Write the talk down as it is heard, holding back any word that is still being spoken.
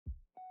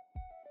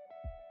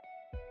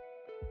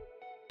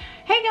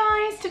Hey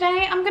guys,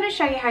 today I'm going to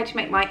show you how to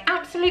make my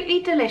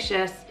absolutely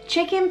delicious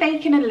chicken,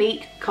 bacon and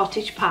leek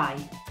cottage pie.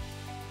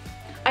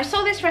 I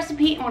saw this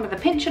recipe in one of the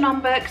Pinch and On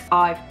books.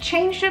 I've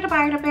changed it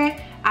about a bit,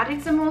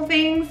 added some more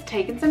things,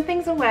 taken some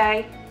things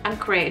away and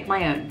created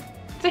my own.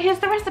 So here's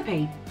the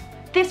recipe.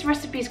 This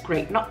recipe is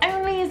great. Not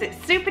only is it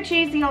super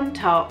cheesy on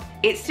top,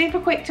 it's super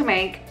quick to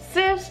make,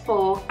 serves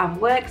 4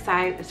 and works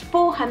out as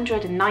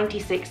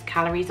 496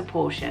 calories a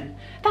portion.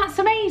 That's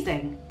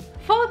amazing.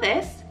 For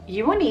this,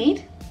 you will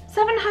need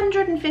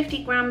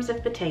 750 grams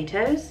of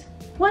potatoes,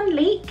 1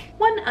 leek,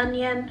 1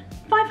 onion,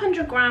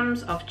 500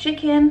 grams of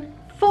chicken,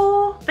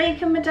 4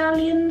 bacon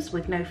medallions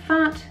with no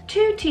fat,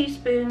 2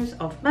 teaspoons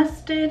of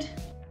mustard,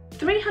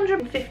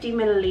 350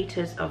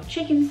 milliliters of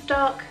chicken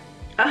stock,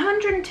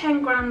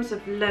 110 grams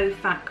of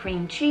low-fat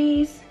cream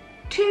cheese,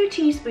 2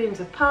 teaspoons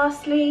of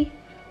parsley,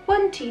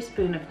 1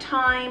 teaspoon of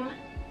thyme,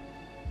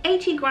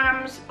 80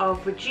 grams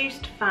of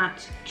reduced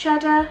fat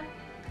cheddar,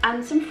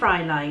 and some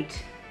Frylight.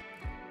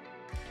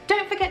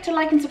 Don't forget to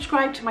like and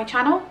subscribe to my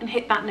channel and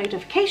hit that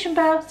notification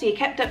bell so you're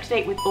kept up to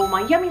date with all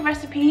my yummy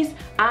recipes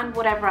and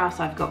whatever else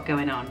I've got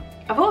going on.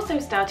 I've also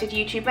started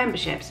YouTube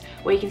memberships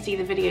where you can see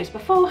the videos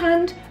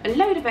beforehand, a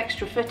load of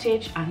extra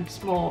footage and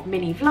some more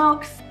mini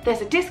vlogs.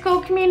 There's a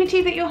Discord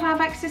community that you'll have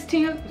access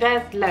to.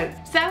 There's loads.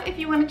 So if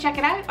you want to check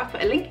it out, I've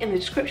put a link in the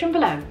description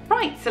below.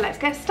 Right, so let's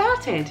get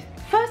started.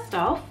 First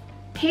off,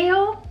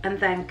 peel and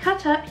then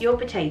cut up your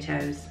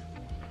potatoes.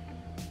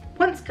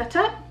 Once cut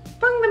up,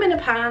 bung them in a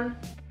pan.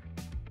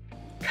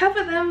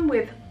 Cover them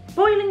with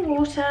boiling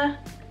water,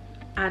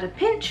 add a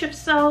pinch of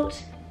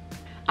salt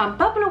and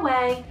bubble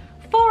away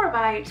for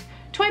about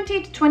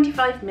 20 to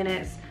 25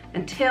 minutes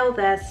until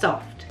they're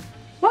soft.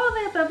 While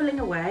they're bubbling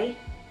away,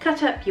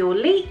 cut up your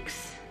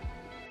leeks,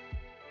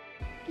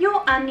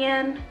 your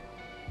onion,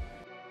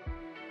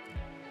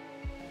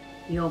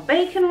 your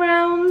bacon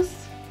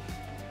rounds,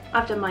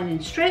 I've done mine in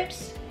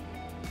strips,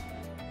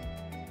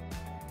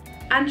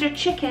 and your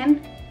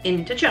chicken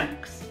into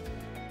chunks.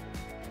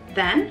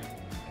 Then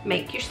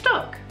make your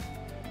stock.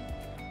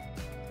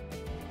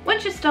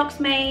 Once your stock's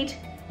made,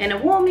 in a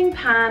warming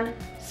pan,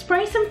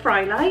 spray some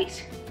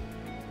Frylight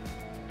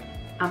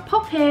and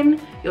pop in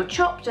your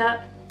chopped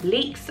up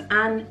leeks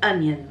and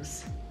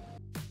onions.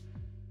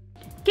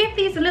 Give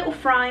these a little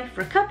fry for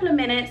a couple of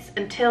minutes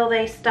until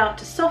they start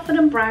to soften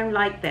and brown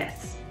like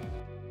this.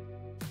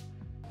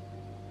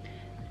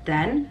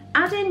 Then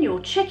add in your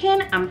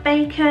chicken and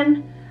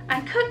bacon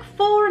and cook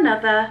for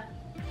another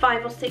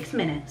 5 or 6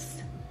 minutes.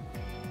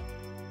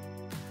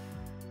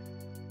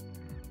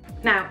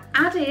 Now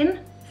add in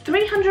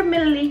 300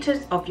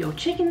 milliliters of your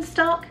chicken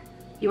stock.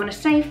 You want to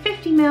save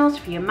 50 mils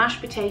for your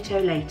mashed potato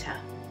later.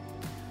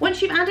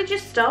 Once you've added your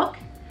stock,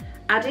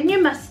 add in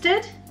your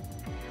mustard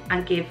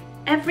and give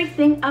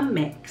everything a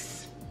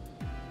mix.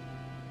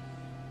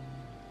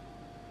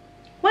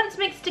 Once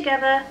mixed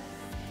together,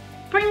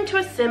 bring to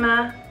a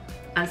simmer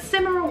and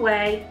simmer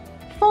away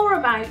for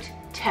about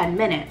 10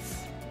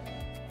 minutes.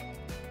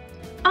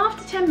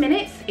 After 10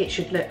 minutes, it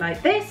should look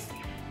like this.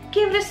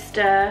 Give it a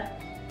stir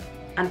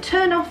and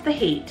turn off the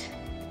heat.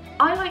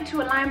 I like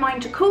to allow mine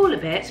to cool a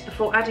bit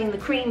before adding the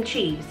cream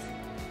cheese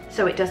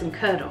so it doesn't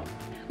curdle.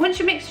 Once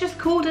your mixture's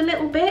cooled a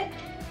little bit,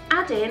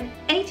 add in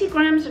 80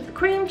 grams of the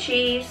cream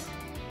cheese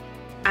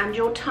and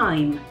your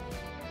thyme.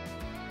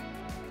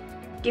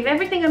 Give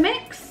everything a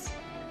mix,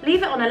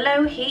 leave it on a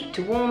low heat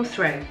to warm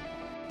through.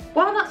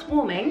 While that's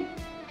warming,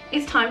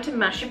 it's time to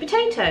mash your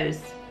potatoes.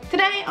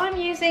 Today I'm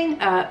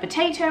using a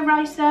potato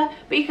ricer,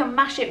 but you can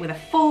mash it with a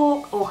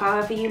fork or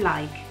however you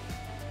like.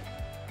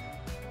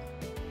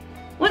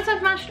 Once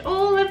I've mashed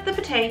all of the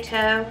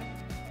potato,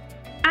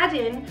 add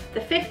in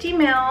the 50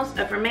 mils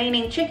of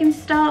remaining chicken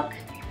stock,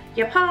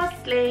 your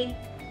parsley,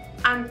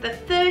 and the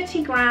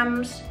 30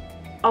 grams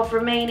of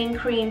remaining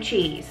cream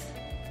cheese.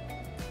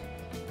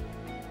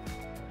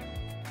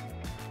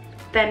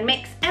 Then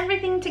mix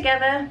everything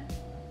together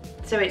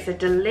so it's a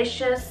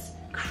delicious,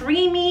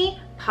 creamy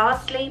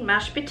parsley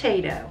mashed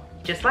potato,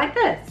 just like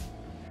this.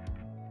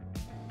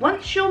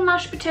 Once your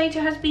mashed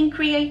potato has been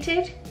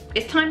created,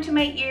 it's time to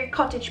make your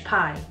cottage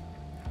pie.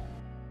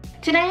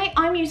 Today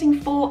I'm using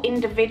 4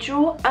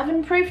 individual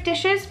oven-proof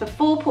dishes for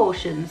 4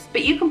 portions,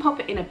 but you can pop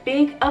it in a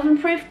big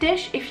oven-proof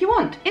dish if you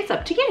want. It's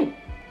up to you.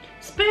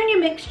 Spoon your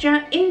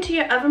mixture into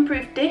your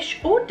oven-proof dish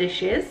or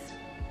dishes.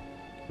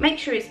 Make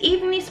sure it's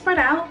evenly spread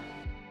out.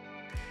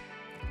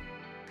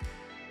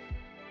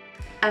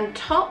 And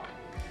top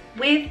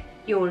with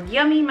your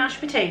yummy mashed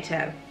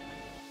potato.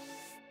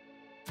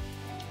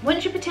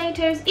 Once your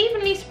potato is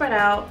evenly spread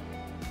out,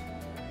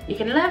 you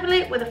can level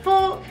it with a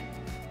fork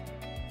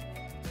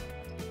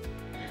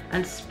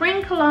and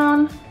sprinkle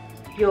on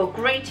your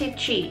grated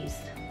cheese.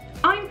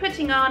 I'm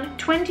putting on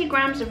 20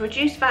 grams of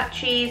reduced fat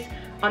cheese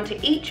onto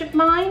each of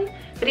mine,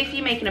 but if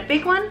you're making a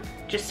big one,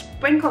 just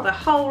sprinkle the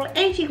whole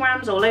 80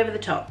 grams all over the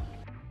top.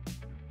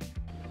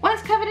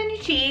 Once covered in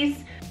your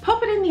cheese,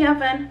 pop it in the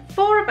oven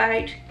for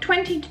about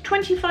 20 to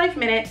 25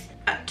 minutes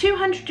at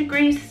 200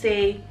 degrees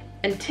C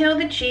until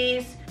the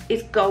cheese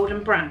is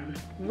golden brown.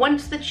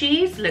 Once the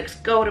cheese looks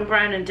golden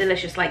brown and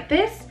delicious like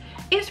this,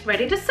 it's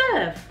ready to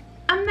serve.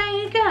 And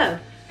there you go.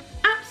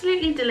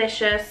 Absolutely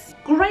delicious,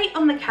 great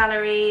on the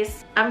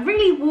calories, and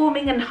really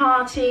warming and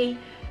hearty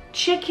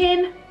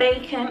chicken,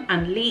 bacon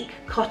and leek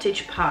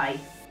cottage pie.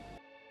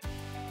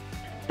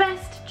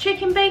 Best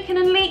chicken, bacon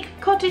and leek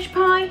cottage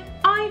pie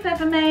I've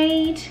ever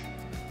made.